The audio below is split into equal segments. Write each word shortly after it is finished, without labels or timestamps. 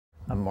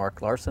I'm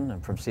Mark Larsen. I'm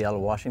from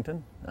Seattle,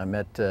 Washington. I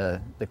met the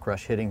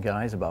KRUSH hitting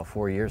guys about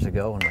 4 years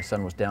ago when my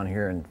son was down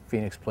here in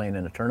Phoenix playing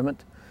in a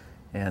tournament,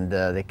 and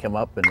they come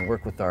up and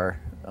work with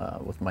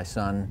with my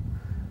son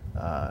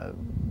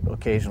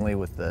occasionally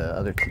with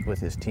with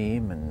his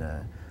team, and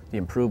the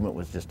improvement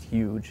was just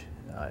huge.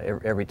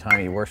 Every time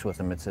he works with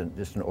them, it's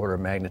just an order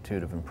of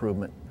magnitude of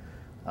improvement.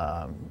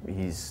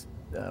 He's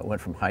went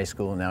from high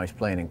school and now he's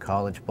playing in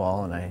college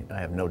ball, and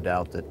I have no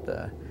doubt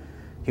that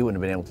he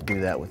wouldn't have been able to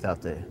do that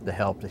without the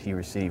help that he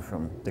received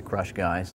from the KRUSH guys.